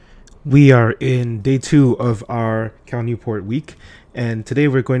We are in day 2 of our Cal Newport week, and today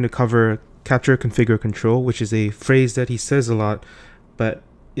we're going to cover capture, configure, control, which is a phrase that he says a lot, but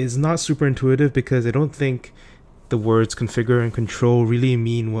is not super intuitive because I don't think the words configure and control really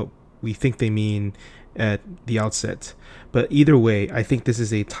mean what we think they mean at the outset. But either way, I think this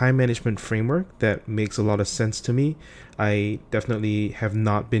is a time management framework that makes a lot of sense to me. I definitely have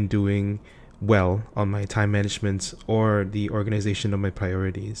not been doing well on my time management or the organization of my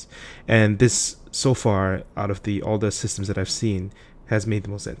priorities. And this, so far, out of all the systems that I've seen, has made the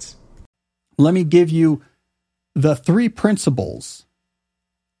most sense. Let me give you the 3 principles.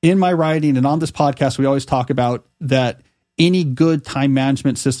 In my writing and on this podcast, we always talk about that any good time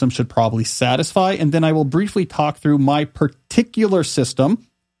management system should probably satisfy. And then I will briefly talk through my particular system,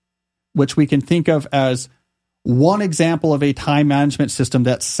 which we can think of as one example of a time management system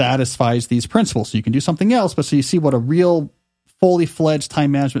that satisfies these principles. So you can do something else, but so you see what a real fully fledged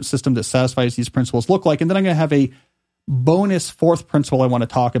time management system that satisfies these principles look like. And then I'm going to have a bonus 4th principle I want to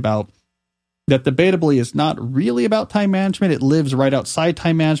talk about that debatably is not really about time management. It lives right outside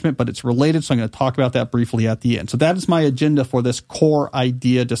time management, but it's related. So I'm going to talk about that briefly at the end. So that is my agenda for this core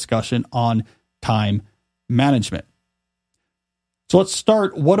idea discussion on time management. So let's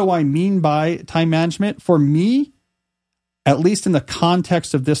start. What do I mean by time management? For me, at least in the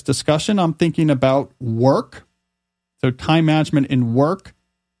context of this discussion, I'm thinking about work. So time management in work.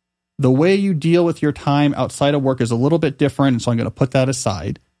 The way you deal with your time outside of work is a little bit different, and so I'm going to put that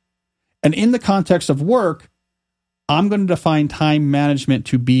aside. And in the context of work, I'm going to define time management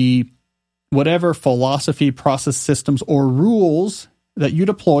to be whatever philosophy, process, systems, or rules that you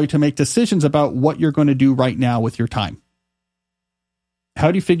deploy to make decisions about what you're going to do right now with your time. How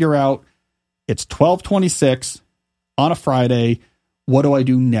do you figure out it's 12:26 on a Friday? What do I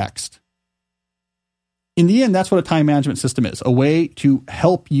do next? In the end, that's what a time management system is, a way to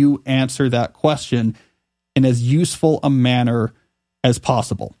help you answer that question in as useful a manner as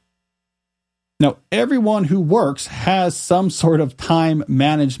possible. Now, everyone who works has some sort of time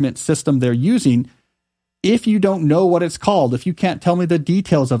management system they're using. If you don't know what it's called, if you can't tell me the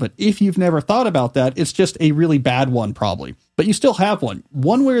details of it, if you've never thought about that, it's just a really bad one probably. But you still have one.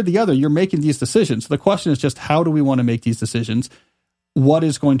 One way or the other, you're making these decisions. The question is just, how do we want to make these decisions? What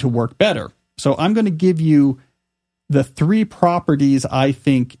is going to work better? So I'm going to give you the 3 properties I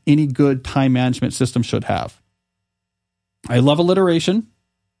think any good time management system should have. I love alliteration.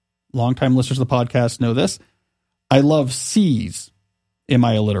 Longtime listeners of the podcast know this. I love C's in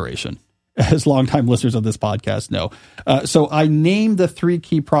my alliteration, as longtime listeners of this podcast know. So I named the 3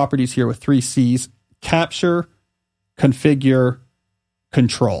 key properties here with 3 C's: capture, configure,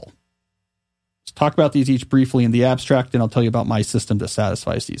 control. Let's talk about these each briefly in the abstract, and I'll tell you about my system that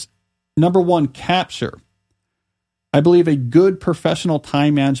satisfies these. Number 1, capture. I believe a good professional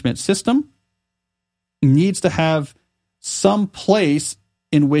time management system needs to have some place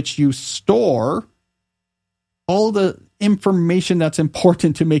in which you store all the information that's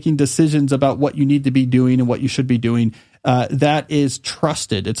important to making decisions about what you need to be doing and what you should be doing. That is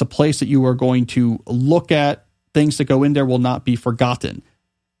trusted. It's a place that you are going to look at. Things that go in there will not be forgotten.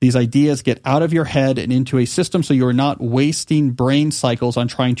 These ideas get out of your head and into a system so you're not wasting brain cycles on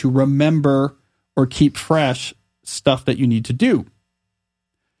trying to remember or keep fresh stuff that you need to do.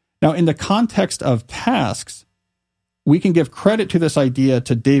 Now, in the context of tasks, we can give credit to this idea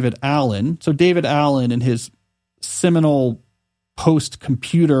to David Allen. So David Allen, in his seminal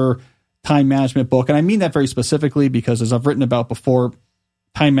post-computer time management book, and I mean that very specifically because, as I've written about before,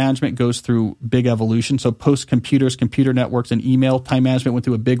 time management goes through big evolution. So post-computers, computer networks, and email, time management went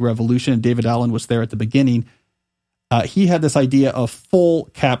through a big revolution, and David Allen was there at the beginning. He had this idea of full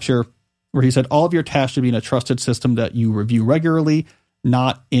capture, where he said all of your tasks should be in a trusted system that you review regularly,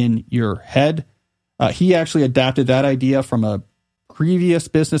 not in your head. He actually adapted that idea from a previous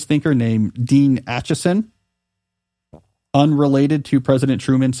business thinker named Dean Acheson, unrelated to President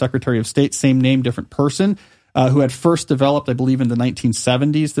Truman, Secretary of State, same name, different person, who had first developed, I believe, in the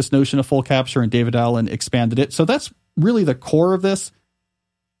 1970s, this notion of full capture, and David Allen expanded it. So that's really the core of this.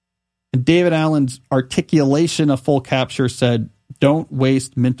 And David Allen's articulation of full capture said, don't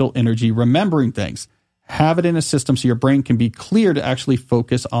waste mental energy remembering things. Have it in a system so your brain can be clear to actually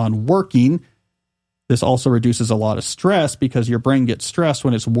focus on working. This also reduces a lot of stress because your brain gets stressed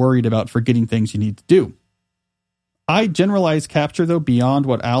when it's worried about forgetting things you need to do. I generalize capture, though, beyond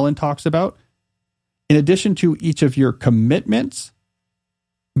what Allen talks about. In addition to each of your commitments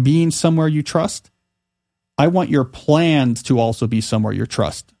being somewhere you trust, I want your plans to also be somewhere you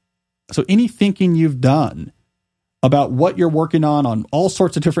trust. So any thinking you've done about what you're working on all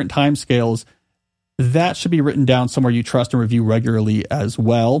sorts of different timescales, that should be written down somewhere you trust and review regularly as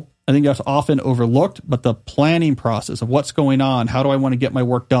well. I think that's often overlooked, but the planning process of what's going on, how do I want to get my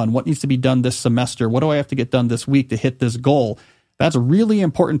work done, what needs to be done this semester, what do I have to get done this week to hit this goal, that's a really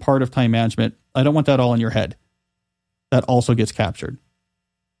important part of time management. I don't want that all in your head. That also gets captured.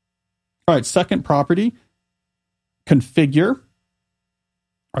 All right, second property, configure.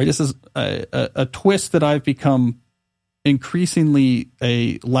 All right, this is a twist that I've become increasingly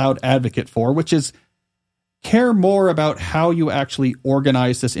a loud advocate for, which is care more about how you actually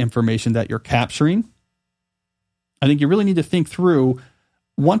organize this information that you're capturing. I think you really need to think through,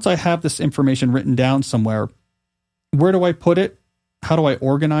 once I have this information written down somewhere, where do I put it? How do I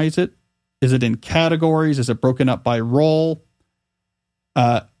organize it? Is it in categories? Is it broken up by role?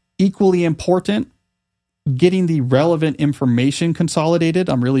 Equally important, getting the relevant information consolidated.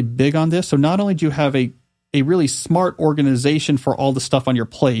 I'm really big on this. So not only do you have a really smart organization for all the stuff on your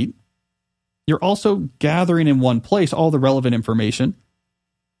plate, you're also gathering in one place all the relevant information.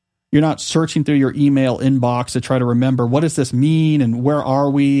 You're not searching through your email inbox to try to remember, what does this mean and where are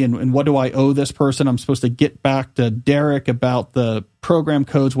we and what do I owe this person? I'm supposed to get back to Derek about the program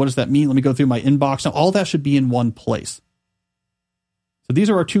codes. What does that mean? Let me go through my inbox. Now, all that should be in one place. So these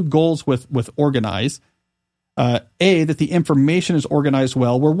are our two goals with organize. That the information is organized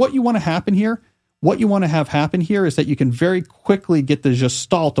well, where what you want to happen here, what you want to have happen here is that you can very quickly get the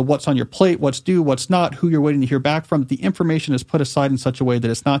gestalt of what's on your plate, what's due, what's not, who you're waiting to hear back from. The information is put aside in such a way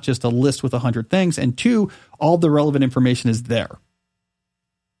that it's not just a list with 100 things. And two, all the relevant information is there.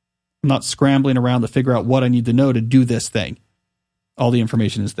 I'm not scrambling around to figure out what I need to know to do this thing. All the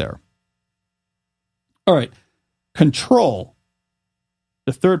information is there. All right. Control.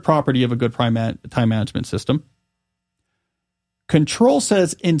 The third property of a good time management system. Control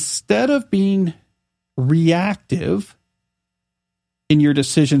says, instead of being reactive in your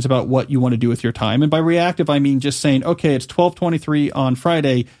decisions about what you want to do with your time. And by reactive, I mean just saying, okay, it's 12:23 on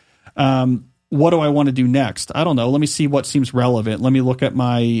Friday. What do I want to do next? I don't know. Let me see what seems relevant. Let me look at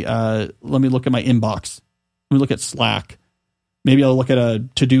my inbox. Let me look at Slack. Maybe I'll look at a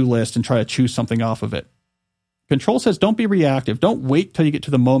to-do list and try to choose something off of it. Control says, don't be reactive. Don't wait till you get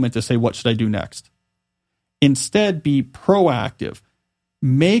to the moment to say, what should I do next? Instead, be proactive.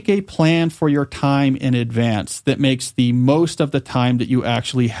 Make a plan for your time in advance that makes the most of the time that you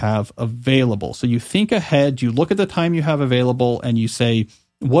actually have available. So you think ahead, you look at the time you have available, and you say,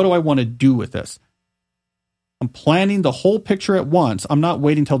 what do I want to do with this? I'm planning the whole picture at once. I'm not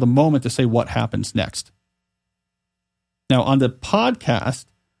waiting till the moment to say what happens next. Now, on the podcast,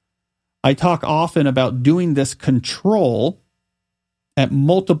 I talk often about doing this control at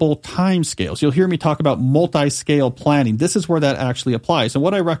multiple time scales. You'll hear me talk about multi-scale planning. This is where that actually applies. And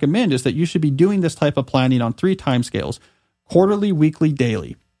what I recommend is that you should be doing this type of planning on 3 time scales: quarterly, weekly,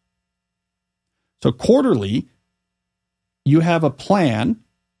 daily. So quarterly, you have a plan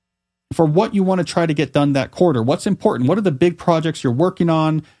for what you want to try to get done that quarter. What's important? What are the big projects you're working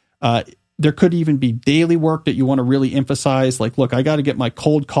on? There could even be daily work that you want to really emphasize. Like, look, I got to get my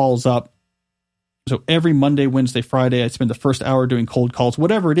cold calls up. So every Monday, Wednesday, Friday, I spend the first hour doing cold calls,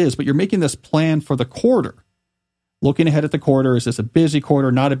 whatever it is, but you're making this plan for the quarter. Looking ahead at the quarter, is this a busy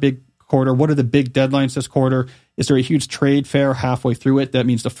quarter, not a big quarter? What are the big deadlines this quarter? Is there a huge trade fair halfway through it? That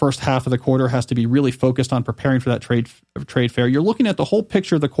means the first half of the quarter has to be really focused on preparing for that trade fair. You're looking at the whole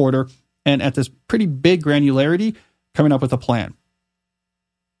picture of the quarter and at this pretty big granularity, coming up with a plan.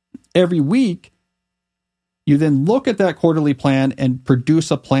 Every week, you then look at that quarterly plan and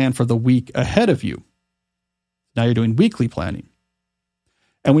produce a plan for the week ahead of you. Now you're doing weekly planning.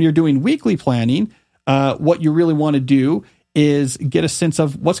 And when you're doing weekly planning, what you really want to do is get a sense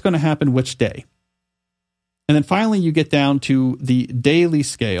of what's going to happen which day. And then finally, you get down to the daily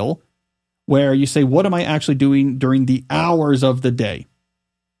scale, where you say, what am I actually doing during the hours of the day?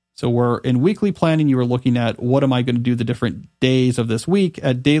 So we're in weekly planning, you were looking at what am I going to do the different days of this week.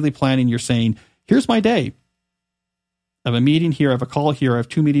 At daily planning, you're saying, here's my day. I have a meeting here, I have a call here, I have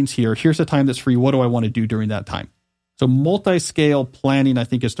 2 meetings here. Here's the time that's free. What do I want to do during that time? So multi-scale planning, I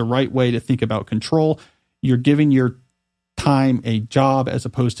think, is the right way to think about control. You're giving your time a job as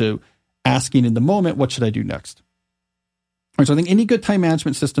opposed to asking in the moment, what should I do next? All right, so I think any good time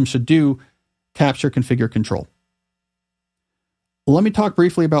management system should do capture, configure, control. Let me talk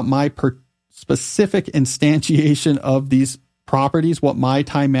briefly about my specific instantiation of these properties, what my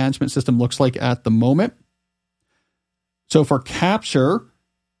time management system looks like at the moment. So for capture,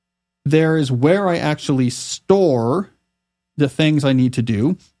 there is where I actually store the things I need to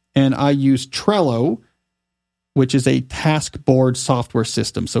do. And I use Trello, which is a task board software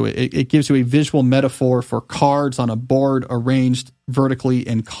system. So it gives you a visual metaphor for cards on a board arranged vertically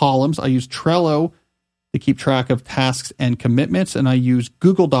in columns. I use Trello to keep track of tasks and commitments, and I use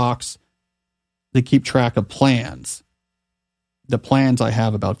Google Docs to keep track of plans, the plans I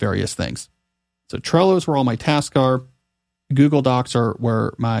have about various things. So Trello is where all my tasks are. Google Docs are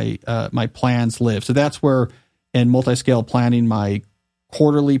where my plans live. So that's where in multi-scale planning, my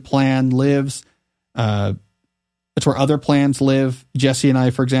quarterly plan lives. That's where other plans live. Jesse and I,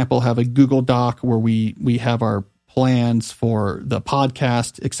 for example, have a Google Doc where we have our plans for the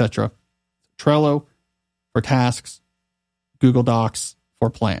podcast, etc. Trello for tasks, Google Docs for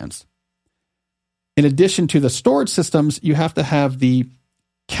plans. In addition to the storage systems, you have to have the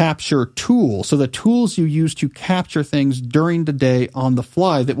capture tool. So the tools you use to capture things during the day on the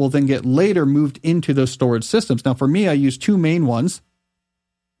fly that will then get later moved into those storage systems. Now, for me, I use two main ones.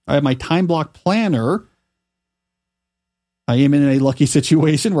 I have my time block planner. I am in a lucky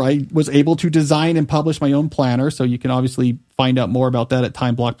situation where I was able to design and publish my own planner. So you can obviously find out more about that at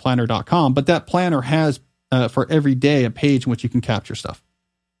timeblockplanner.com. But that planner has, for every day, a page in which you can capture stuff.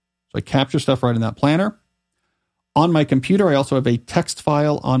 So I capture stuff right in that planner. On my computer, I also have a text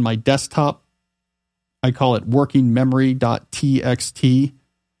file on my desktop. I call it workingmemory.txt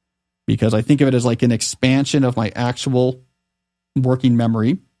because I think of it as like an expansion of my actual working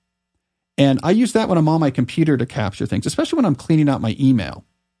memory. And I use that when I'm on my computer to capture things, especially when I'm cleaning out my email.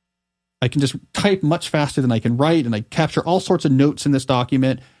 I can just type much faster than I can write, and I capture all sorts of notes in this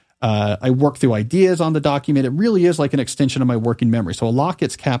document. I work through ideas on the document. It really is like an extension of my working memory. So a lot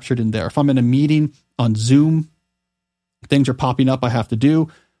gets captured in there. If I'm in a meeting on Zoom, things are popping up I have to do.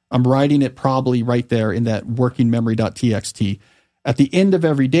 I'm writing it probably right there in that workingmemory.txt. At the end of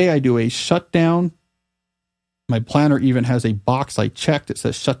every day, I do a shutdown. My planner even has a box I checked. It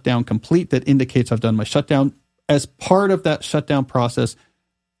says shutdown complete that indicates I've done my shutdown. As part of that shutdown process,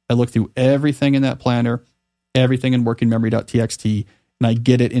 I look through everything in that planner, everything in workingmemory.txt, and I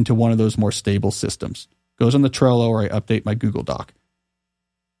get it into one of those more stable systems. Goes on the Trello or I update my Google Doc.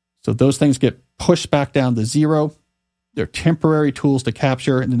 So those things get pushed back down to zero. They're temporary tools to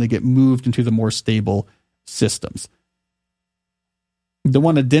capture, and then they get moved into the more stable systems. The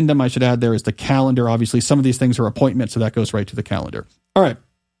one addendum I should add there is the calendar. Obviously, some of these things are appointments, so that goes right to the calendar. All right.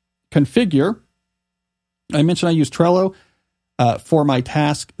 Configure. I mentioned I use Trello for my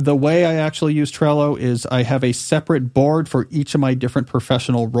task. The way I actually use Trello is I have a separate board for each of my different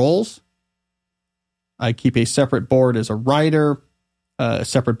professional roles. I keep a separate board as a writer, a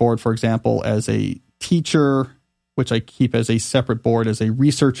separate board, for example, as a teacher, which I keep as a separate board as a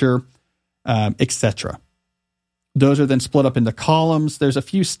researcher, etc. Those are then split up into columns. There's a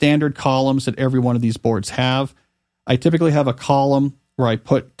few standard columns that every one of these boards have. I typically have a column where I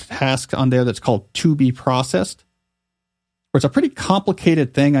put tasks on there that's called to be processed, where it's a pretty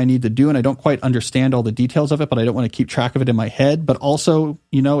complicated thing I need to do, and I don't quite understand all the details of it, but I don't want to keep track of it in my head. But also,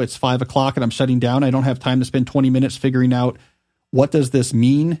 it's 5 o'clock and I'm shutting down. I don't have time to spend 20 minutes figuring out what does this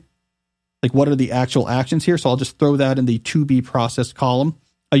mean? Like, what are the actual actions here? So I'll just throw that in the to be processed column.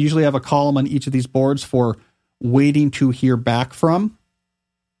 I usually have a column on each of these boards for waiting to hear back from.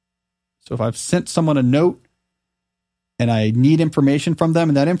 So if I've sent someone a note and I need information from them,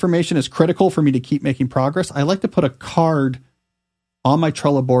 and that information is critical for me to keep making progress, I like to put a card on my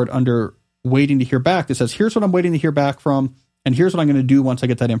Trello board under waiting to hear back that says, here's what I'm waiting to hear back from, and here's what I'm going to do once I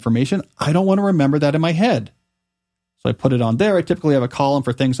get that information. I don't want to remember that in my head. So I put it on there. I typically have a column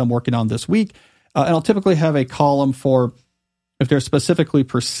for things I'm working on this week. And I'll typically have a column for if there's specifically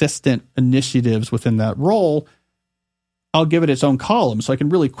persistent initiatives within that role, I'll give it its own column so I can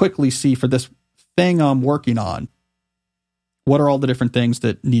really quickly see for this thing I'm working on, what are all the different things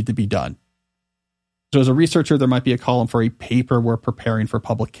that need to be done. So as a researcher, there might be a column for a paper we're preparing for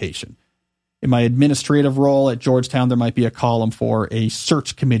publication. In my administrative role at Georgetown, there might be a column for a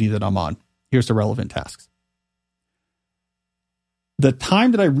search committee that I'm on. Here's the relevant tasks. The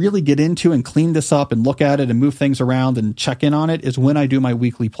time that I really get into and clean this up and look at it and move things around and check in on it is when I do my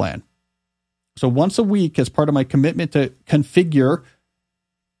weekly plan. So once a week, as part of my commitment to configure,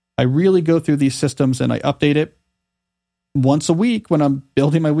 I really go through these systems and I update it. Once a week, when I'm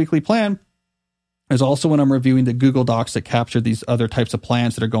building my weekly plan, is also when I'm reviewing the Google Docs that capture these other types of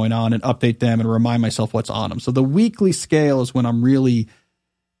plans that are going on and update them and remind myself what's on them. So the weekly scale is when I'm really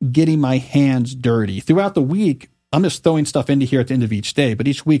getting my hands dirty. Throughout the week, I'm just throwing stuff into here at the end of each day, but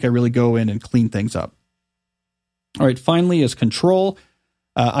each week I really go in and clean things up. All right, finally is control.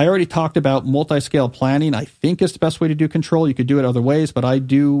 I already talked about multi-scale planning. I think is the best way to do control. You could do it other ways, but I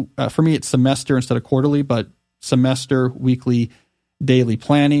do, for me, it's semester instead of quarterly, but semester, weekly, daily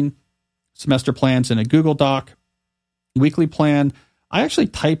planning. Semester plans in a Google Doc. Weekly plan, I actually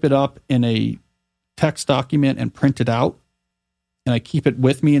type it up in a text document and print it out. and I keep it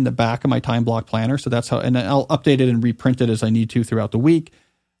with me in the back of my time block planner. So that's how, and I'll update it and reprint it as I need to throughout the week.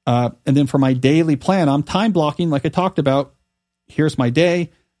 And then for my daily plan, I'm time blocking, like I talked about. Here's my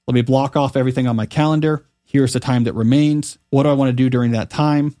day. Let me block off everything on my calendar. Here's the time that remains. What do I want to do during that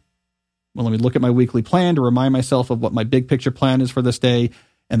time? Well, let me look at my weekly plan to remind myself of what my big picture plan is for this day.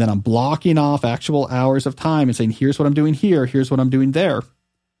 And then I'm blocking off actual hours of time and saying, here's what I'm doing here. Here's what I'm doing there.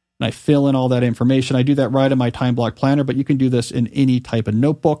 And I fill in all that information. I do that right in my time block planner, but you can do this in any type of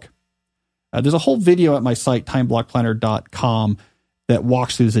notebook. There's a whole video at my site, timeblockplanner.com, that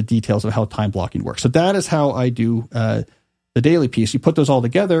walks through the details of how time blocking works. So that is how I do the daily piece. You put those all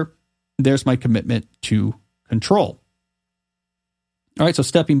together, there's my commitment to control. All right, so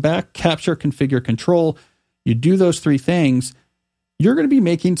stepping back, capture, configure, control. You do those three things, you're going to be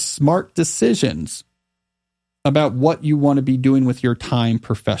making smart decisions about what you want to be doing with your time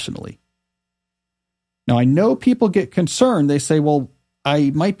professionally. Now, I know people get concerned. They say, well,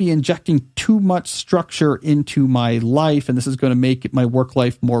 I might be injecting too much structure into my life, and this is going to make my work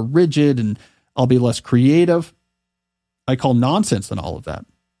life more rigid, and I'll be less creative. I call nonsense in all of that.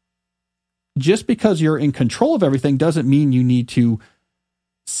 Just because you're in control of everything doesn't mean you need to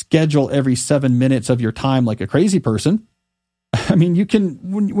schedule every 7 minutes of your time like a crazy person. I mean, you can,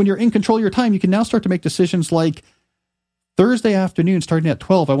 when you're in control of your time, you can now start to make decisions like Thursday afternoon, starting at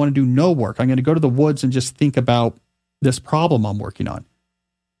 12, I want to do no work. I'm going to go to the woods and just think about this problem I'm working on.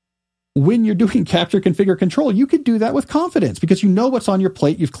 When you're doing capture, configure, control, you could do that with confidence because you know what's on your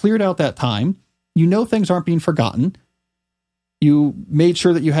plate. You've cleared out that time. You know things aren't being forgotten. You made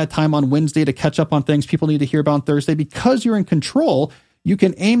sure that you had time on Wednesday to catch up on things people need to hear about on Thursday. Because you're in control, you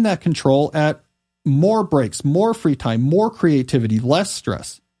can aim that control at more breaks, more free time, more creativity, less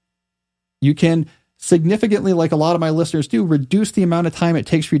stress. You can significantly, like a lot of my listeners do, reduce the amount of time it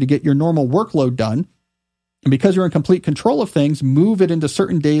takes for you to get your normal workload done. And because you're in complete control of things, move it into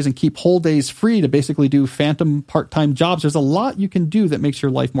certain days and keep whole days free to basically do phantom part-time jobs. There's a lot you can do that makes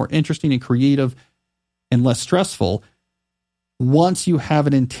your life more interesting and creative and less stressful once you have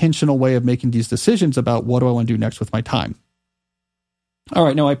an intentional way of making these decisions about what do I want to do next with my time. All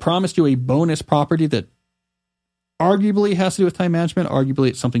right, now I promised you a bonus property that arguably has to do with time management. Arguably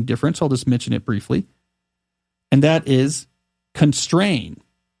it's something different, so I'll just mention it briefly. And that is constrain.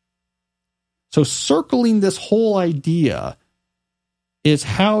 So circling this whole idea is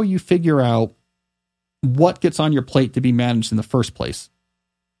how you figure out what gets on your plate to be managed in the first place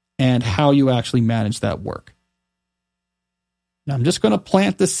and how you actually manage that work. Now, I'm just going to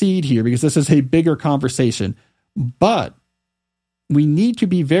plant the seed here because this is a bigger conversation, but we need to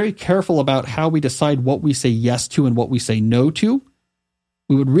be very careful about how we decide what we say yes to and what we say no to.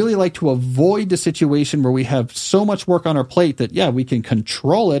 We would really like to avoid the situation where we have so much work on our plate that, yeah, we can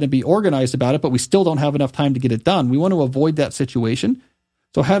control it and be organized about it, but we still don't have enough time to get it done. We want to avoid that situation.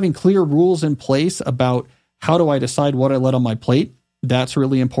 So having clear rules in place about how do I decide what I let on my plate, that's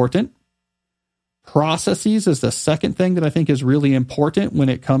really important. Processes is the second thing that I think is really important when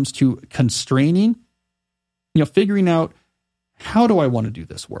it comes to constraining. Figuring out, how do I want to do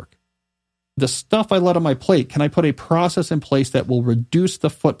this work? The stuff I let on my plate, can I put a process in place that will reduce the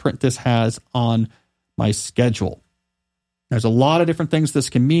footprint this has on my schedule? There's a lot of different things this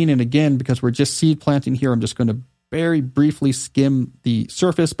can mean. And again, because we're just seed planting here, I'm just going to very briefly skim the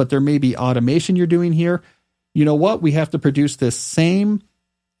surface, but there may be automation you're doing here. You know what? We have to produce this same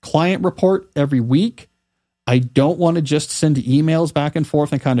client report every week. I don't want to just send emails back and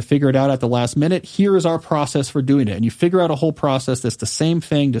forth and kind of figure it out at the last minute. Here is our process for doing it. And you figure out a whole process that's the same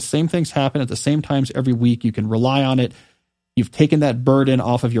thing. The same things happen at the same times every week. You can rely on it. You've taken that burden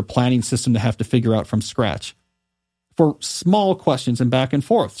off of your planning system to have to figure out from scratch. For small questions and back and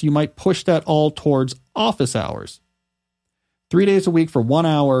forth, you might push that all towards office hours. 3 days a week for 1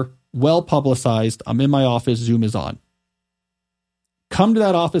 hour, well publicized. I'm in my office. Zoom is on. Come to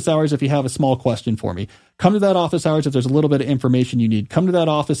that office hours if you have a small question for me. Come to that office hours if there's a little bit of information you need. Come to that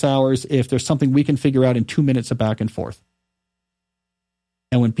office hours if there's something we can figure out in 2 minutes of back and forth.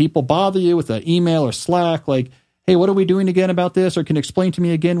 And when people bother you with an email or Slack, like, hey, what are we doing again about this? Or can you explain to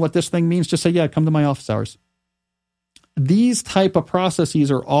me again what this thing means? Just say, yeah, come to my office hours. These type of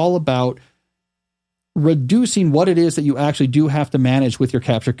processes are all about reducing what it is that you actually do have to manage with your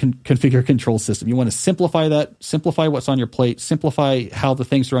capture, configure, control system. You want to simplify that, simplify what's on your plate, simplify how the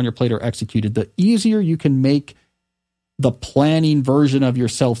things that are on your plate are executed. The easier you can make the planning version of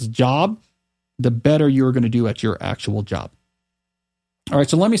yourself's job, the better you're going to do at your actual job. All right,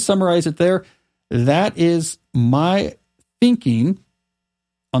 so let me summarize it there. That is my thinking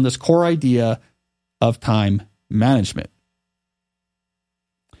on this core idea of time management.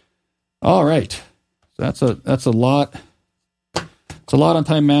 All right. That's a lot It's a lot on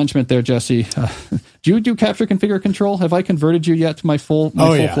time management there, Jesse. Do you do capture, configure, control? Have I converted you yet to my full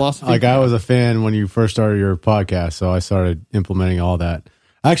philosophy? Like I was a fan when you first started your podcast, so I started implementing all that.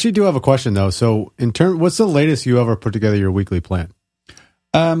 I actually do have a question though. So what's the latest you ever put together your weekly plan?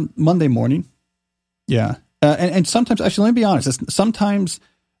 Monday morning. Yeah. And sometimes, actually, let me be honest. Sometimes,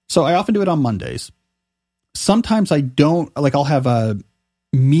 so I often do it on Mondays. Sometimes I don't, like I'll have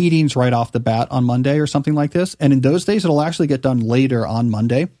meetings right off the bat on Monday or something like this. And in those days, it'll actually get done later on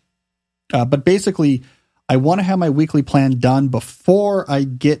Monday. But basically, I want to have my weekly plan done before I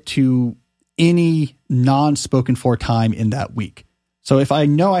get to any non-spoken for time in that week. So if I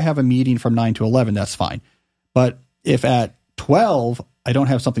know I have a meeting from 9 to 11, that's fine. But if at 12, I don't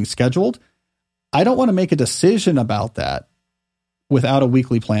have something scheduled, I don't want to make a decision about that without a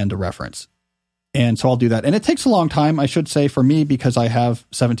weekly plan to reference. And so I'll do that. And it takes a long time, I should say, for me, because I have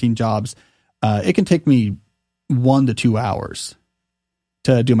 17 jobs. It can take me 1 to 2 hours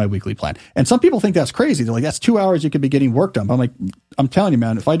to do my weekly plan. And some people think that's crazy. They're like, that's 2 hours you could be getting work done. But I'm like, I'm telling you,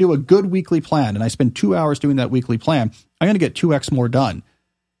 man, if I do a good weekly plan and I spend 2 hours doing that weekly plan, I'm going to get 2x more done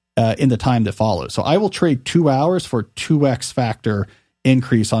in the time that follows. So I will trade 2 hours for 2x factor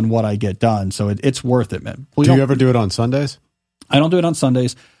increase on what I get done. So it's worth it, man. Do you ever do it on Sundays? I don't do it on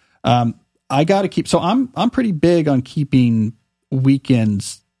Sundays. I got to keep, so I'm pretty big on keeping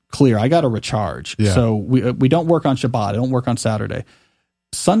weekends clear. I got to recharge. Yeah. So we don't work on Shabbat. I don't work on Saturday.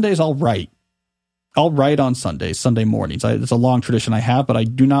 Sundays I'll write. I'll write on Sundays, Sunday mornings. It's a long tradition I have, but I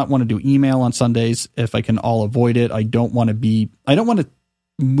do not want to do email on Sundays if I can all avoid it. I don't want to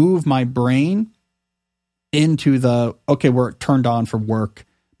move my brain into the, okay, we're turned on for work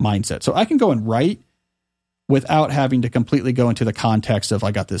mindset. So I can go and write without having to completely go into the context of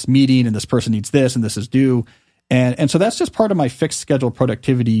I got this meeting and this person needs this and this is due. And so that's just part of my fixed schedule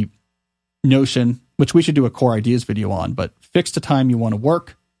productivity notion, which we should do a core ideas video on, but fix the time you want to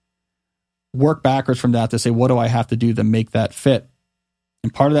work backwards from that to say, what do I have to do to make that fit?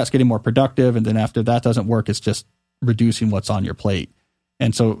 And part of that's getting more productive. And then after that doesn't work, it's just reducing what's on your plate.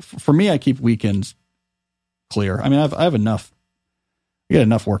 And so for me, I keep weekends clear. I mean, I have enough, I get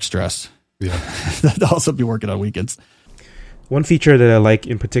enough work stress. Yeah. That also be working on weekends. One feature that I like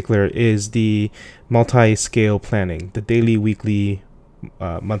in particular is the multi-scale planning, the daily, weekly,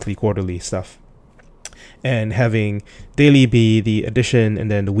 monthly, quarterly stuff. And having daily be the addition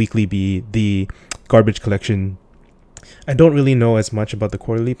and then the weekly be the garbage collection. I don't really know as much about the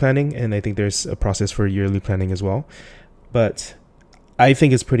quarterly planning, and I think there's a process for yearly planning as well. But I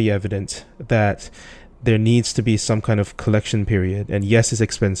think it's pretty evident that there needs to be some kind of collection period. And yes, it's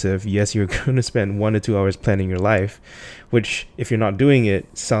expensive. Yes, you're going to spend 1 to 2 hours planning your life, which if you're not doing it,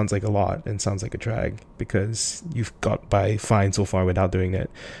 sounds like a lot and sounds like a drag because you've got by fine so far without doing it.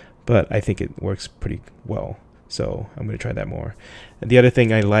 But I think it works pretty well. So I'm going to try that more. And the other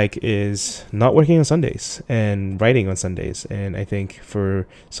thing I like is not working on Sundays and writing on Sundays. And I think for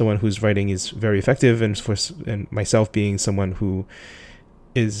someone whose writing is very effective and myself being someone who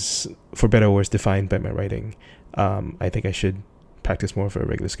is, for better or worse, defined by my writing, I think I should practice more for a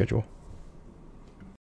regular schedule.